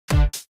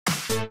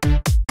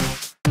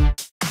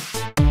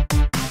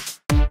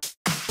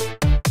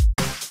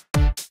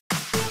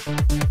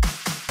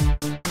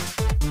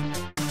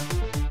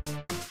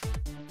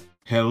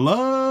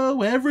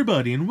Hello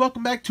everybody and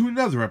welcome back to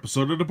another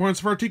episode of the Points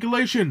of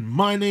Articulation.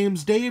 My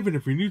name's Dave and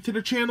if you're new to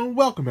the channel,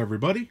 welcome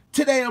everybody.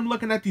 Today I'm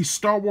looking at the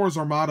Star Wars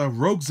Armada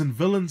Rogues and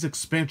Villains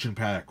expansion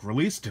pack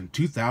released in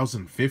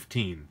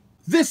 2015.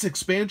 This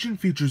expansion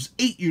features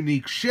 8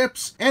 unique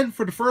ships, and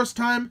for the first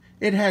time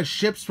it has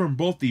ships from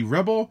both the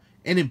Rebel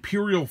and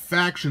Imperial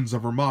factions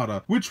of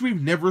Armada, which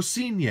we've never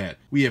seen yet.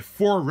 We have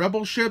 4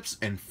 Rebel ships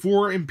and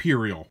 4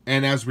 Imperial.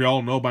 And as we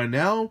all know by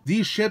now,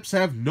 these ships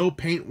have no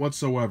paint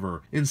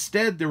whatsoever.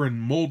 Instead, they're in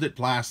molded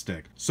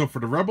plastic. So for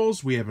the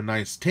Rebels, we have a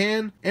nice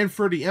tan, and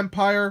for the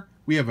Empire,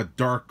 we have a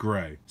dark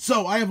gray.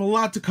 So I have a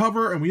lot to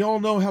cover, and we all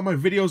know how my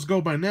videos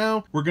go by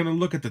now. We're going to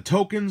look at the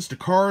tokens, the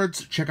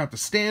cards, check out the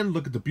stand,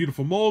 look at the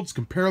beautiful molds,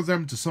 compare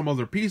them to some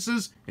other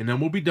pieces, and then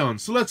we'll be done.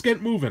 So let's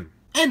get moving.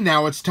 And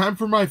now it's time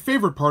for my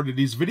favorite part of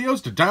these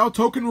videos, the Dial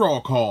Token Roll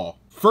Call.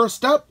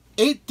 First up,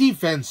 8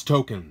 defense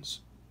tokens,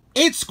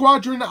 8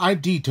 squadron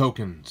ID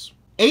tokens,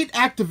 8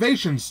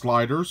 activation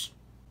sliders,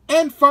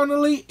 and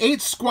finally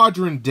 8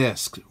 squadron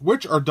discs,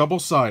 which are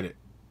double-sided.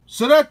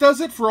 So that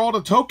does it for all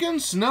the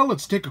tokens. Now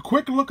let's take a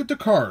quick look at the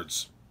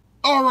cards.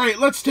 Alright,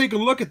 let's take a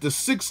look at the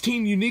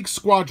 16 unique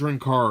squadron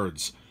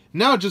cards.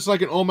 Now, just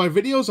like in all my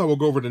videos, I will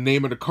go over the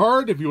name of the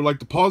card. If you would like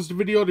to pause the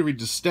video to read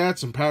the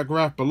stats and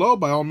paragraph below,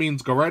 by all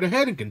means go right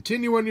ahead and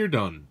continue when you're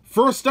done.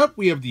 First up,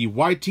 we have the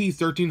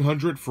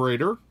YT-1300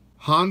 Freighter,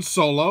 Han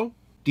Solo,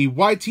 the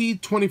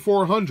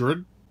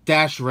YT-2400,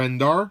 Dash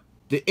Rendar,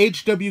 the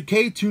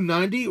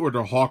HWK-290 or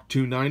the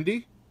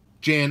Hawk-290,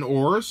 Jan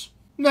Ors.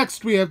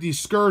 Next, we have the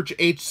Scourge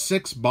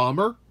H-6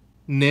 Bomber,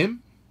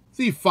 Nim,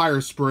 the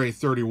Firespray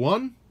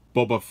 31,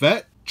 Boba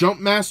Fett,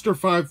 Jumpmaster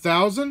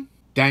 5000,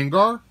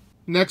 Dangar.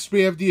 Next,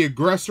 we have the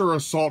Aggressor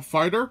Assault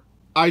Fighter,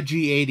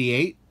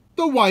 IG-88,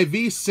 the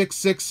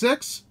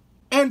YV-666,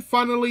 and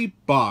finally,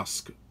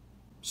 Bosk.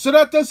 So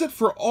that does it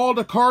for all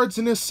the cards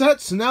in this set,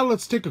 so now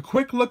let's take a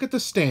quick look at the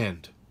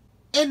stand.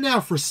 And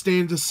now for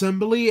stand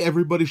assembly.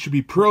 Everybody should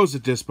be pros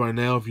at this by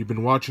now if you've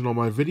been watching all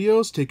my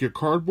videos. Take your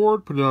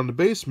cardboard, put it on the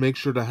base, make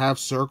sure the half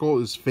circle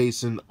is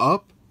facing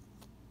up.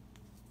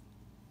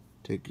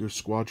 Take your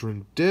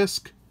squadron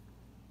disc,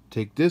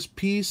 take this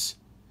piece,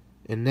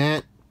 and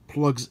that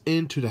plugs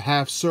into the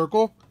half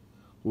circle.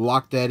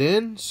 Lock that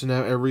in, so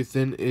now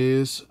everything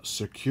is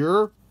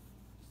secure.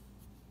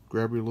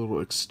 Grab your little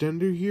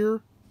extender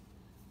here.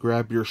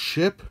 Grab your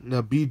ship.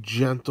 Now be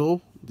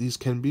gentle, these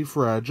can be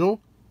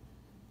fragile.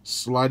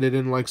 Slide it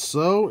in like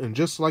so, and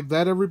just like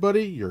that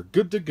everybody, you're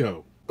good to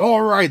go.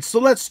 Alright, so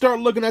let's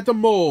start looking at the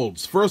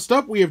molds. First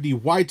up, we have the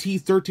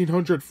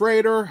YT-1300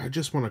 Freighter. I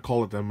just want to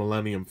call it the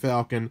Millennium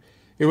Falcon.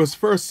 It was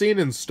first seen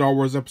in Star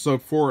Wars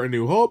Episode 4 A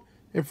New Hope,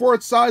 and for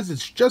its size,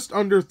 it's just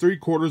under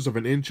 3/4 of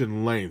an inch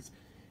in length.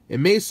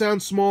 It may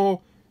sound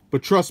small,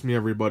 but trust me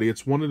everybody,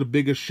 it's one of the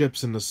biggest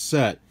ships in the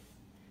set.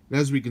 And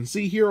as we can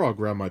see here, I'll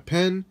grab my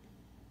pen.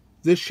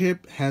 This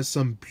ship has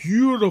some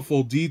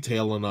beautiful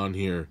detailing on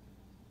here.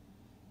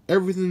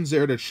 Everything's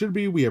there that should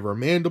be. We have our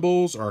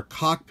mandibles, our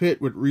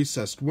cockpit with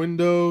recessed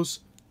windows.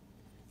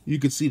 You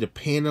can see the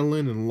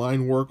paneling and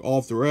line work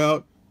all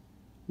throughout.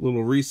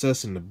 Little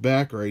recess in the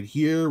back right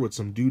here with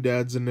some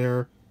doodads in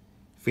there.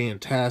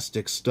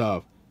 Fantastic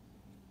stuff.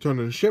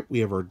 Turning the ship, we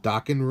have our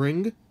docking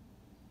ring.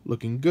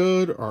 Looking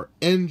good. Our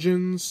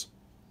engines.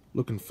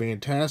 Looking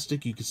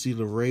fantastic. You can see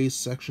the raised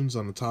sections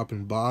on the top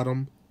and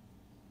bottom.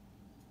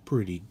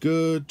 Pretty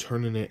good.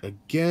 Turning it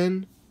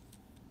again.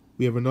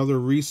 We have another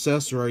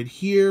recess right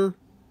here.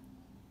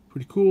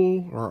 Pretty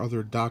cool. Our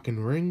other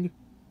docking ring.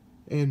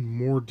 And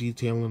more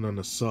detailing on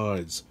the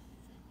sides.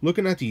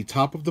 Looking at the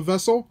top of the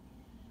vessel,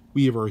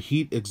 we have our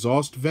heat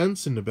exhaust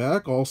vents in the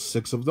back, all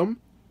 6 of them.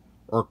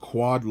 Our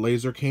quad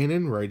laser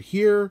cannon right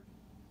here.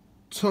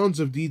 Tons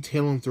of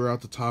detailing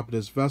throughout the top of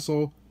this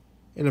vessel.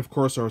 And of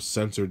course our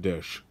sensor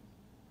dish.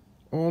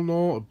 All in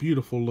all, a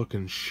beautiful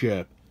looking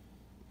ship.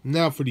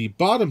 Now for the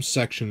bottom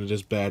section of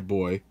this bad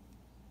boy.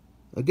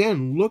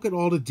 Again, look at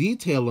all the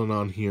detailing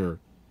on here.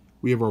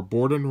 We have our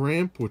boarding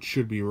ramp, which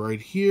should be right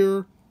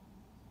here.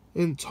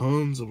 And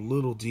tons of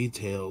little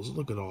details.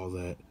 Look at all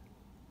that.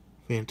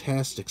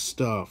 Fantastic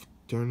stuff.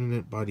 Turning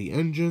it by the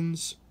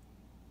engines.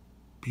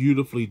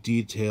 Beautifully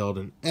detailed,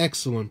 an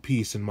excellent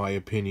piece in my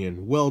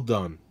opinion. Well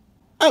done.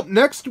 Up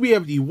next, we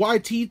have the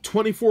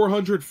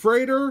YT-2400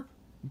 Freighter,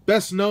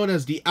 best known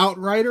as the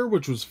Outrider,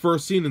 which was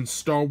first seen in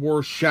Star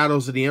Wars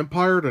Shadows of the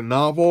Empire, the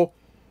novel.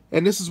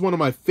 And this is one of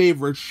my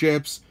favorite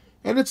ships,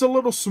 and it's a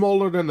little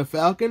smaller than the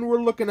Falcon.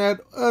 We're looking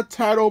at a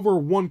tad over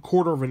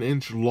 1/4 of an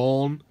inch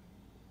long.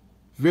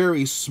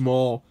 Very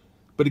small,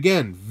 but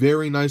again,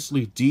 very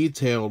nicely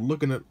detailed.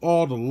 Looking at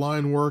all the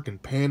line work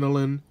and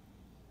paneling.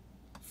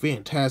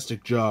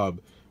 Fantastic job.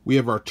 We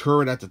have our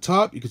turret at the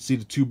top. You can see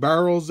the 2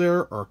 barrels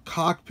there. Our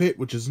cockpit,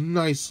 which is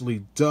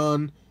nicely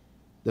done.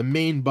 The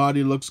main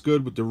body looks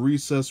good with the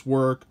recess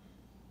work.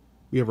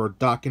 We have our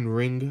docking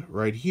ring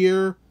right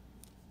here.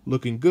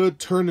 Looking good.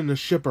 Turning the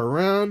ship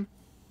around.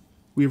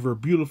 We have our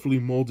beautifully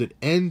molded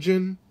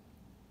engine.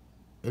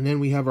 And then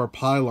we have our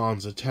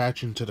pylons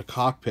attaching to the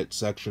cockpit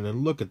section.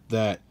 And look at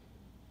that.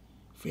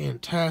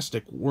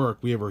 Fantastic work.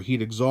 We have our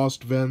heat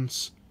exhaust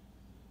vents.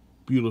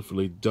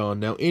 Beautifully done.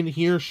 Now in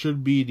here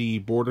should be the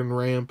boarding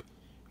ramp.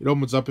 It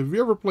opens up. If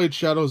you ever played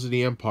Shadows of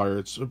the Empire,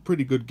 it's a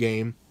pretty good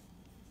game.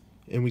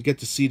 And we get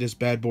to see this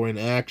bad boy in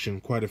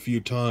action quite a few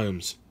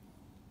times.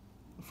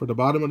 For the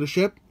bottom of the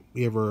ship,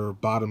 we have our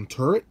bottom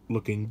turret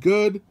looking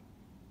good.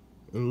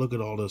 And look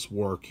at all this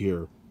work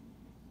here.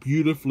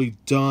 Beautifully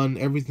done.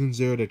 Everything's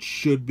there that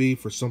should be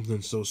for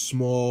something so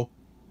small.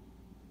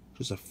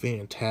 Just a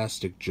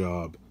fantastic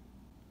job.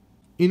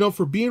 You know,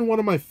 for being one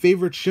of my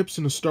favorite ships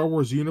in the Star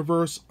Wars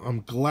universe,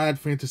 I'm glad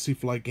Fantasy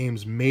Flight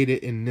Games made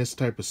it in this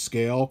type of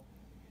scale.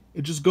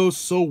 It just goes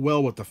so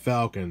well with the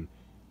Falcon.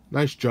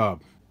 Nice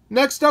job.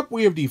 Next up,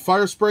 we have the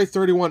Firespray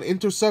 31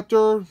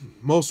 Interceptor,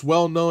 most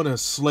well known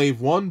as Slave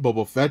 1,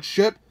 Boba Fett's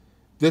ship.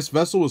 This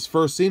vessel was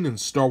first seen in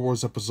Star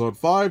Wars Episode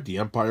 5, The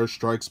Empire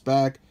Strikes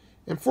Back,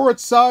 and for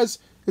its size,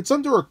 it's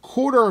under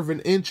 1/4 of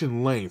an inch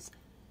in length.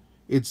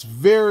 It's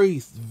very,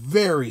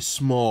 very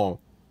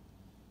small.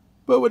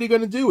 But what are you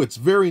going to do? It's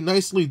very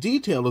nicely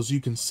detailed, as you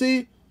can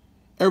see.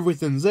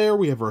 Everything's there.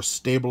 We have our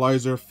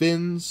stabilizer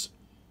fins,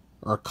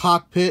 our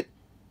cockpit,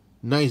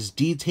 nice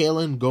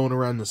detailing going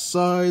around the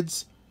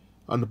sides.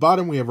 On the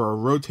bottom, we have our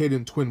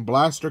rotating twin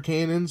blaster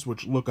cannons,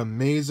 which look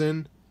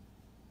amazing.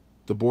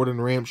 The boarding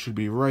ramp should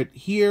be right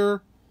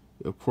here.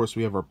 Of course,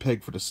 we have our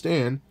peg for the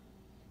stand.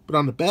 But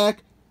on the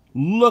back,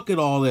 look at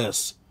all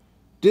this.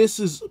 This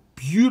is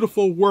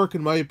beautiful work,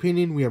 in my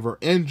opinion. We have our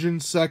engine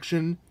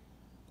section.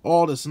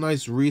 All this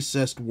nice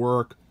recessed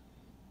work.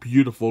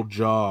 Beautiful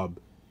job.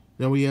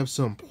 Now we have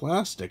some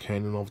plastic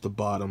hanging off the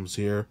bottoms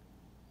here.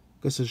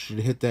 Guess I should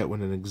hit that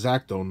with an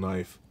X-Acto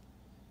knife.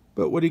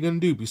 But what are you going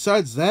to do?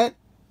 Besides that,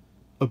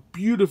 a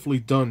beautifully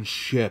done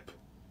ship.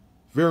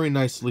 Very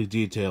nicely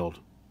detailed.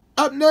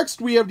 Up next,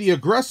 we have the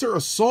Aggressor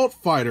Assault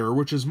Fighter,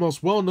 which is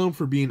most well known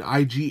for being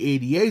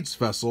IG-88's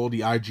vessel,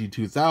 the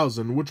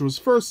IG-2000, which was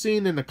first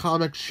seen in the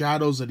comic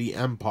Shadows of the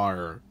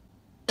Empire.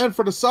 And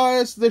for the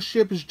size, this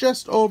ship is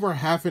just over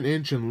 1/2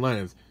 inch in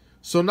length,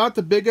 so not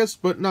the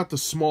biggest, but not the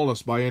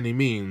smallest by any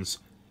means.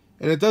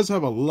 And it does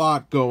have a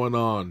lot going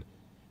on.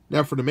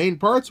 Now for the main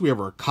parts, we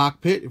have our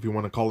cockpit, if you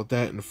want to call it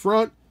that, in the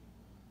front.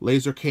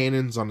 Laser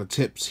cannons on the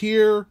tips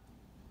here.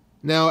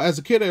 Now, as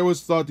a kid, I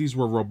always thought these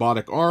were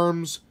robotic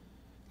arms.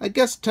 I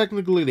guess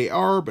technically they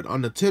are, but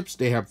on the tips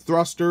they have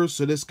thrusters,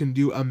 so this can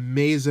do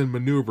amazing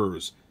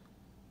maneuvers.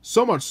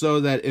 So much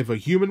so that if a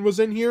human was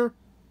in here,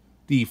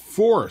 the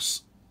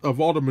force of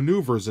all the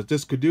maneuvers that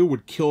this could do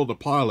would kill the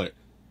pilot.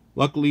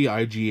 Luckily,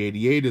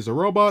 IG-88 is a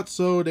robot,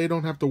 so they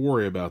don't have to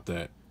worry about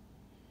that.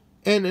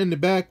 And in the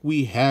back,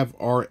 we have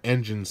our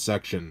engine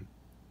section.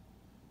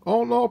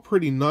 All in all,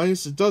 pretty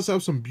nice. It does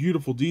have some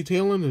beautiful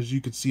detailing, as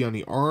you can see on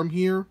the arm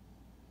here.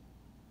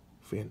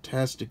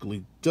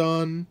 Fantastically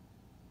done.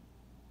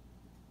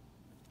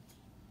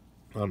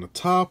 On the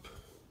top,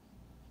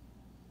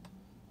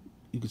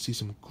 you can see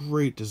some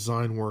great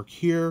design work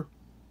here.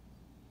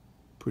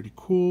 Pretty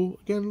cool.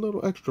 Again, a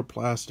little extra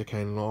plastic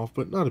hanging off,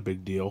 but not a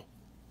big deal.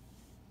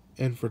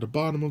 And for the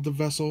bottom of the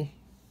vessel,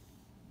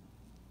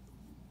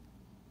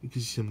 you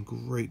can see some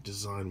great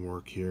design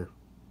work here.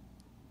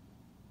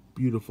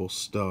 Beautiful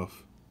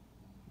stuff.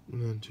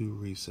 And then 2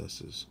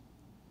 recesses.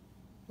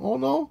 All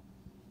in all,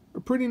 a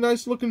pretty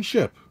nice looking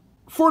ship.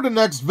 For the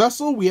next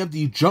vessel, we have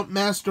the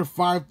Jumpmaster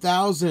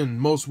 5000,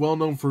 most well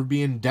known for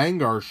being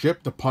Dengar's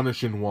ship, the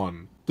Punishing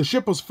One. The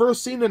ship was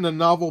first seen in the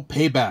novel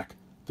Payback,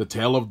 The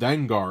Tale of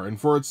Dengar,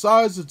 and for its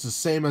size, it's the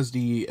same as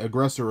the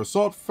Aggressor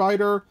Assault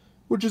Fighter,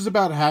 which is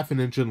about 1/2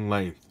 inch in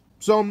length.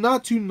 So I'm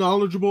not too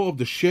knowledgeable of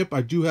the ship.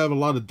 I do have a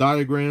lot of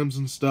diagrams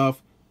and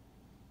stuff,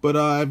 but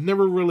I've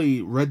never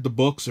really read the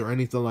books or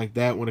anything like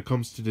that when it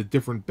comes to the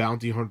different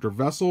bounty hunter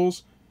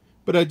vessels.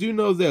 But I do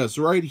know this,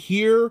 right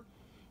here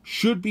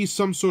should be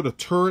some sort of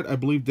turret. I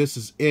believe this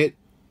is it.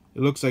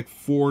 It looks like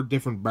 4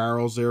 different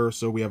barrels there,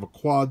 so we have a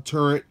quad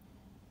turret.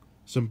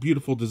 Some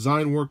beautiful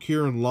design work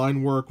here and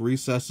line work,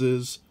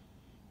 recesses.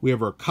 We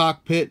have our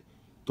cockpit.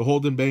 The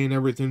holding bay and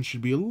everything should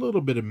be a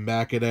little bit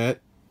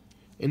immaculate.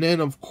 And then,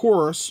 of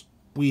course,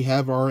 we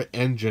have our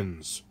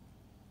engines,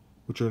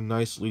 which are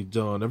nicely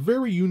done. A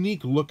very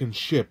unique looking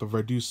ship, if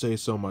I do say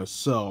so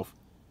myself.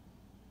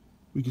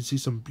 We can see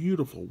some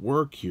beautiful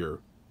work here.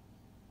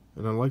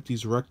 And I like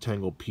these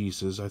rectangle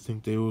pieces. I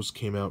think those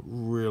came out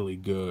really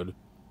good.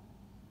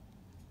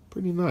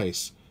 Pretty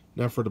nice.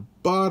 Now for the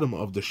bottom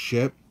of the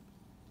ship,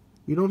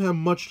 we don't have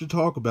much to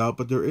talk about,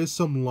 but there is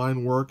some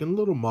line work and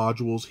little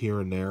modules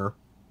here and there.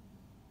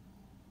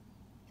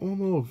 All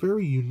in all, a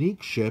very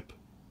unique ship,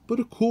 but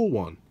a cool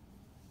one.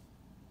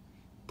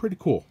 Pretty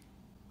cool.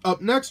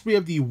 Up next, we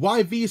have the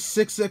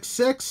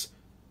YV-666,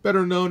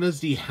 better known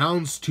as the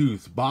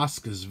Houndstooth,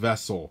 Bossk's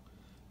vessel.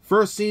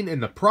 First seen in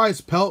the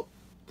prize pelt,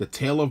 The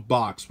Tale of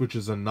Box, which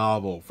is a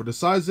novel. For the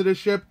size of this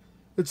ship,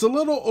 it's a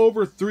little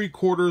over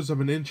 3/4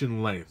 of an inch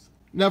in length.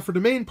 Now for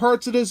the main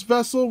parts of this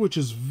vessel, which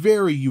is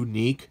very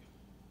unique,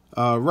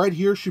 right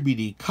here should be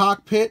the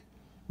cockpit,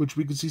 which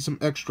we can see some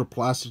extra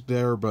plastic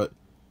there, but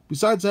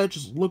besides that,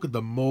 just look at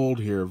the mold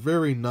here.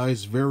 Very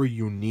nice, very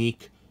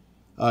unique.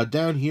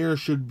 Down here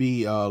should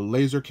be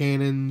laser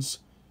cannons,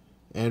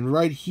 and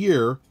right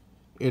here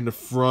in the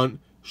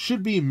front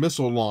should be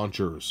missile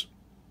launchers.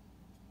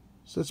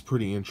 So that's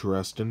pretty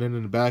interesting. And then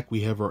in the back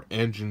we have our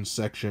engine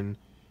section.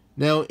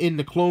 Now in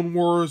the Clone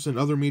Wars and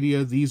other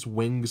media, these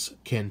wings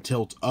can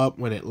tilt up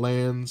when it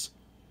lands,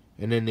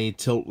 and then they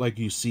tilt like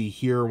you see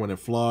here when it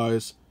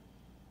flies.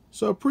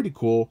 So pretty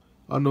cool.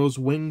 On those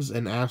wings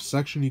and aft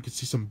section, you can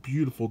see some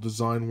beautiful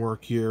design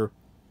work here.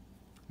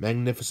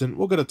 Magnificent.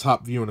 We'll get a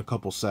top view in a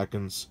couple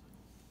seconds.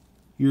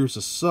 Here's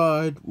the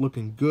side,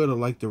 looking good. I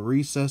like the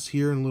recess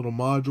here and little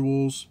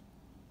modules.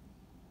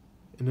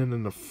 And then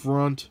in the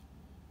front,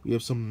 we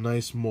have some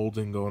nice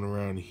molding going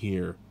around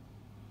here.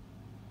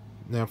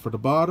 Now for the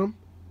bottom,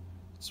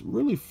 it's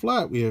really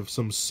flat. We have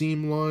some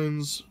seam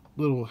lines,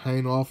 little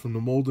hang off from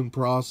the molding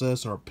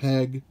process, our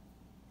peg.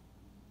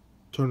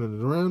 Turning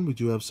it around, we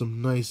do have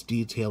some nice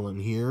detail in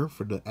here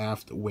for the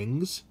aft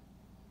wings.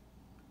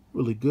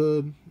 Really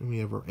good. And we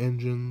have our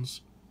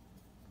engines.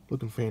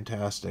 Looking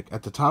fantastic.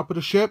 At the top of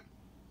the ship,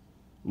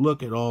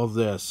 look at all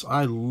this.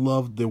 I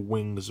love the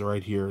wings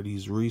right here.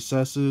 These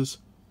recesses.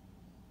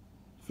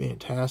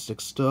 Fantastic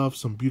stuff.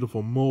 Some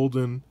beautiful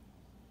molding.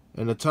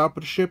 And the top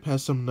of the ship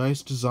has some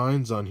nice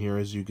designs on here,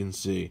 as you can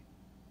see.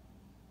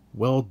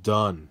 Well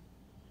done.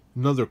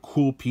 Another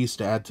cool piece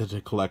to add to the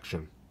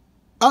collection.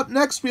 Up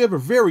next, we have a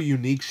very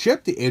unique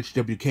ship, the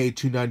HWK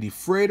 290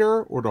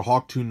 Freighter, or the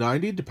Hawk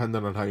 290,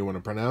 depending on how you want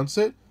to pronounce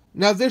it.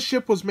 Now, this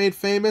ship was made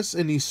famous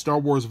in the Star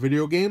Wars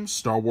video game,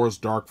 Star Wars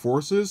Dark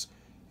Forces,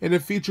 and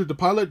it featured the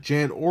pilot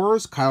Jan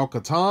Ors, Kyle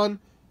Katarn,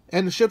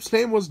 and the ship's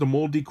name was the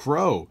Moldy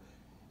Crow.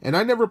 And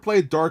I never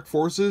played Dark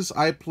Forces.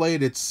 I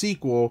played its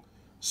sequel,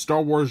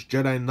 Star Wars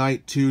Jedi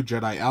Knight 2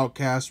 Jedi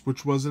Outcast,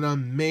 which was an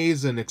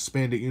amazing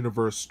expanded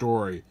universe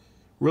story.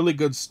 Really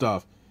good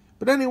stuff.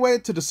 But anyway,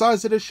 to the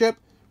size of the ship,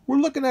 we're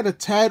looking at a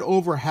tad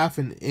over ½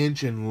 an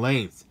inch in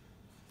length.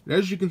 And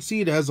as you can see,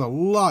 it has a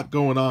lot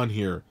going on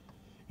here.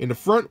 In the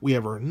front, we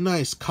have our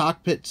nice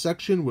cockpit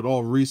section with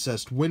all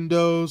recessed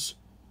windows.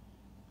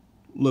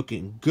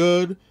 Looking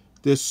good.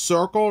 This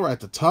circle at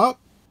the top,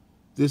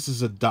 this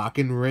is a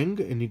docking ring,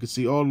 and you can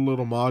see all the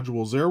little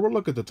modules there. We'll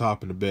look at the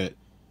top in a bit.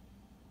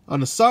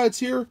 On the sides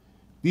here,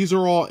 these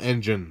are all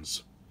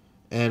engines.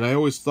 And I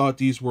always thought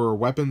these were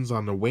weapons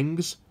on the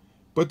wings,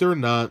 but they're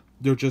not.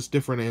 They're just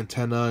different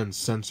antenna and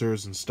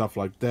sensors and stuff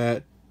like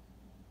that.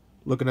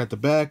 Looking at the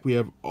back, we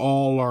have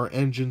all our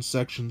engine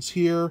sections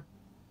here.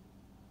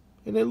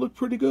 And they look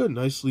pretty good,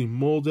 nicely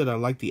molded. I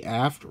like the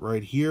aft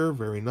right here,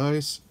 very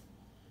nice.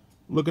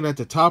 Looking at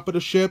the top of the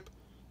ship,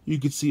 you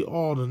can see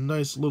all the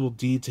nice little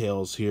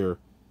details here.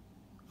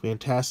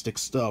 Fantastic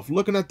stuff.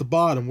 Looking at the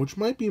bottom, which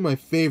might be my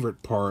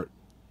favorite part,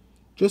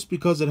 just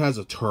because it has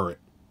a turret.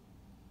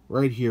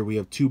 Right here, we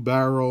have 2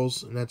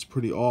 barrels, and that's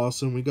pretty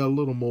awesome. We got a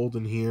little mold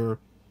in here.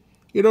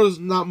 You know, there's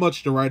not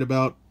much to write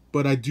about,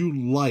 but I do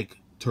like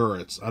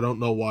turrets. I don't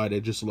know why, they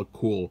just look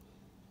cool.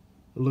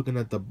 Looking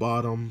at the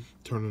bottom,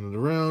 turning it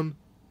around,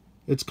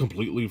 it's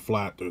completely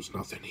flat. There's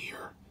nothing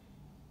here.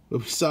 But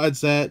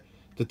besides that,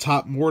 the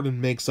top more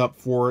than makes up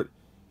for it.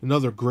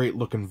 Another great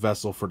looking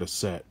vessel for the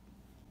set.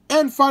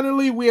 And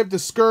finally, we have the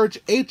Scourge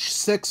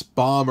H-6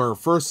 Bomber,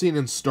 first seen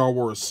in Star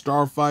Wars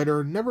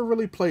Starfighter. Never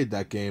really played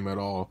that game at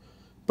all.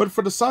 But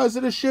for the size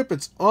of the ship,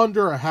 it's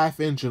under ½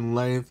 inch in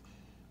length,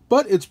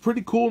 but it's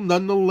pretty cool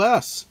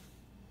nonetheless.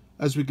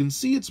 As we can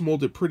see, it's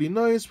molded pretty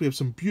nice. We have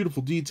some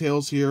beautiful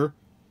details here.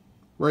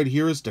 Right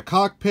here is the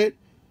cockpit.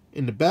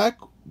 In the back,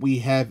 we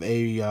have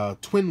a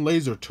twin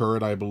laser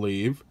turret, I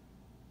believe.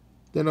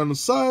 Then on the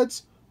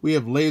sides, we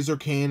have laser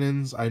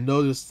cannons. I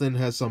know this thing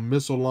has some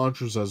missile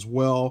launchers as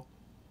well.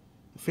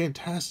 A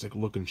fantastic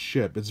looking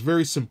ship. It's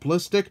very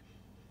simplistic,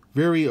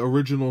 very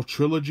original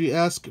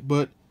trilogy-esque,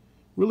 but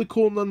really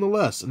cool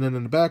nonetheless. And then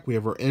in the back, we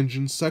have our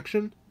engine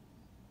section,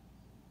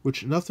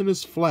 which nothing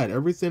is flat.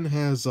 Everything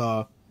has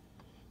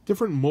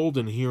different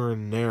molding here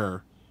and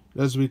there.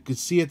 As we can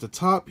see at the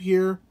top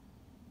here,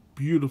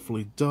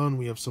 beautifully done.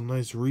 We have some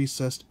nice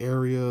recessed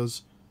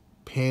areas,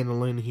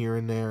 paneling here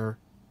and there.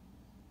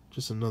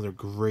 Just another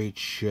great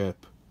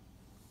ship.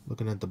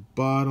 Looking at the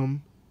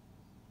bottom,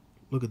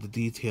 look at the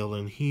detail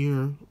in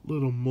here.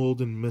 Little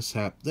molding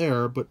mishap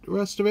there, but the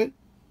rest of it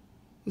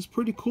is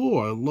pretty cool.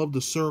 I love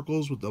the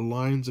circles with the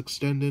lines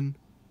extending.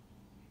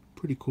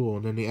 Pretty cool.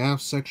 And then the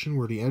aft section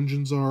where the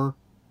engines are,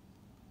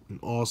 an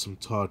awesome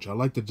touch. I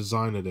like the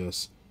design of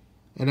this.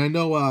 And I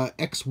know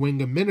X-Wing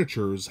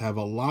Miniatures have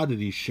a lot of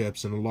these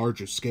ships in a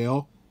larger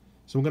scale,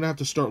 so I'm going to have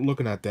to start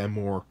looking at them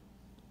more.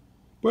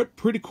 But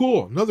pretty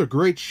cool. Another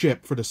great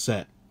ship for the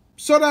set.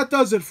 So that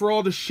does it for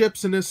all the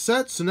ships in this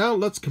set, so now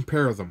let's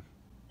compare them.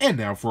 And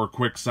now for a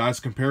quick size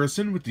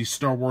comparison with the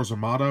Star Wars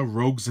Armada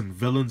Rogues and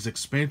Villains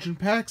expansion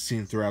pack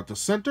seen throughout the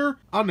center.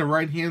 On the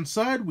right hand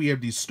side, we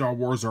have the Star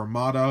Wars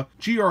Armada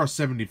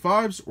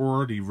GR-75s,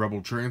 or the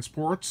Rebel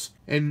Transports.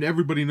 And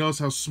everybody knows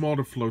how small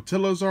the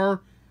flotillas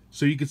are,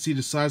 so you can see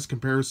the size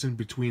comparison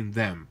between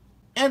them.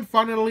 And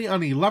finally, on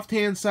the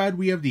left-hand side,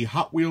 we have the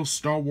Hot Wheels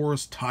Star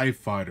Wars TIE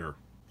Fighter.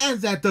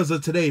 And that does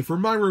it today for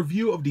my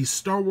review of the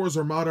Star Wars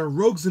Armada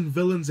Rogues and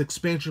Villains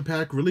expansion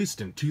pack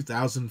released in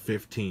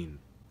 2015.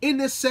 In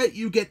this set,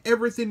 you get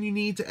everything you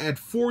need to add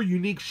 4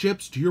 unique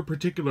ships to your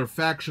particular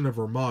faction of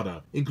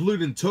Armada,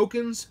 including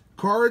tokens,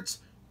 cards,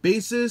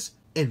 bases,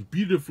 and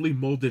beautifully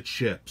molded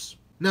ships.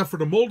 Now for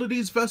the mold of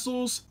these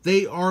vessels,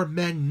 they are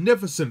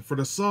magnificent for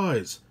the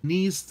size.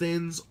 These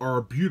things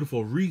are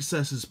beautiful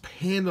recesses,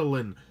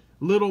 paneling,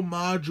 little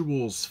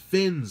modules,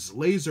 fins,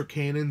 laser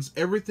cannons,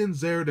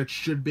 everything's there that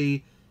should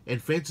be,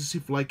 and Fantasy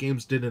Flight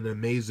Games did an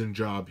amazing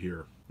job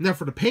here. Now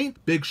for the paint,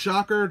 big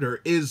shocker, there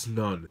is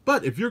none.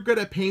 But if you're good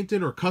at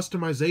painting or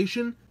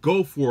customization,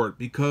 go for it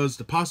because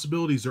the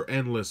possibilities are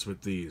endless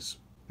with these.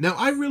 Now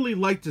I really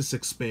like this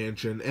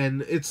expansion,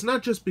 and it's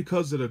not just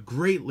because of the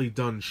greatly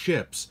done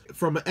ships.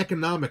 From an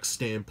economic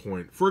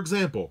standpoint, for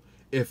example,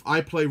 if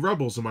I play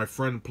Rebels and my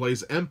friend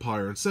plays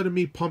Empire, instead of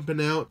me pumping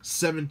out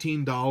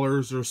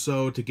 $17 or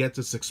so to get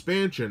this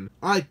expansion,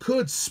 I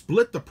could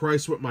split the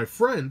price with my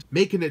friend,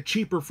 making it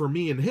cheaper for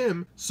me and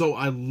him, so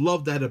I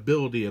love that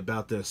ability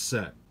about this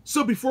set.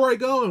 So before I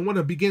go, I want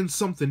to begin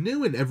something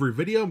new. In every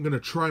video, I'm going to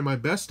try my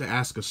best to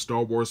ask a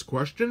Star Wars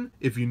question.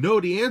 If you know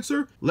the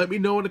answer, let me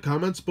know in the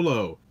comments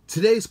below.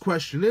 Today's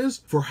question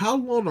is, for how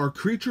long are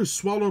creatures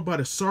swallowed by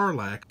the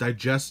Sarlacc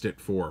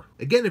digested for?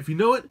 Again, if you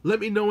know it, let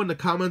me know in the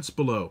comments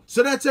below.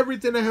 So that's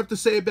everything I have to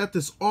say about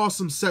this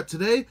awesome set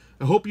today.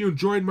 I hope you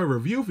enjoyed my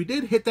review. If you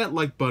did, hit that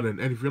like button.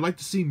 And if you'd like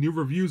to see new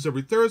reviews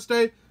every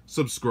Thursday,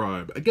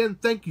 subscribe. Again,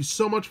 thank you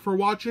so much for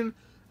watching.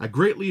 I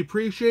greatly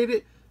appreciate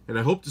it. And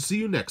I hope to see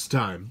you next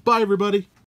time. Bye, everybody.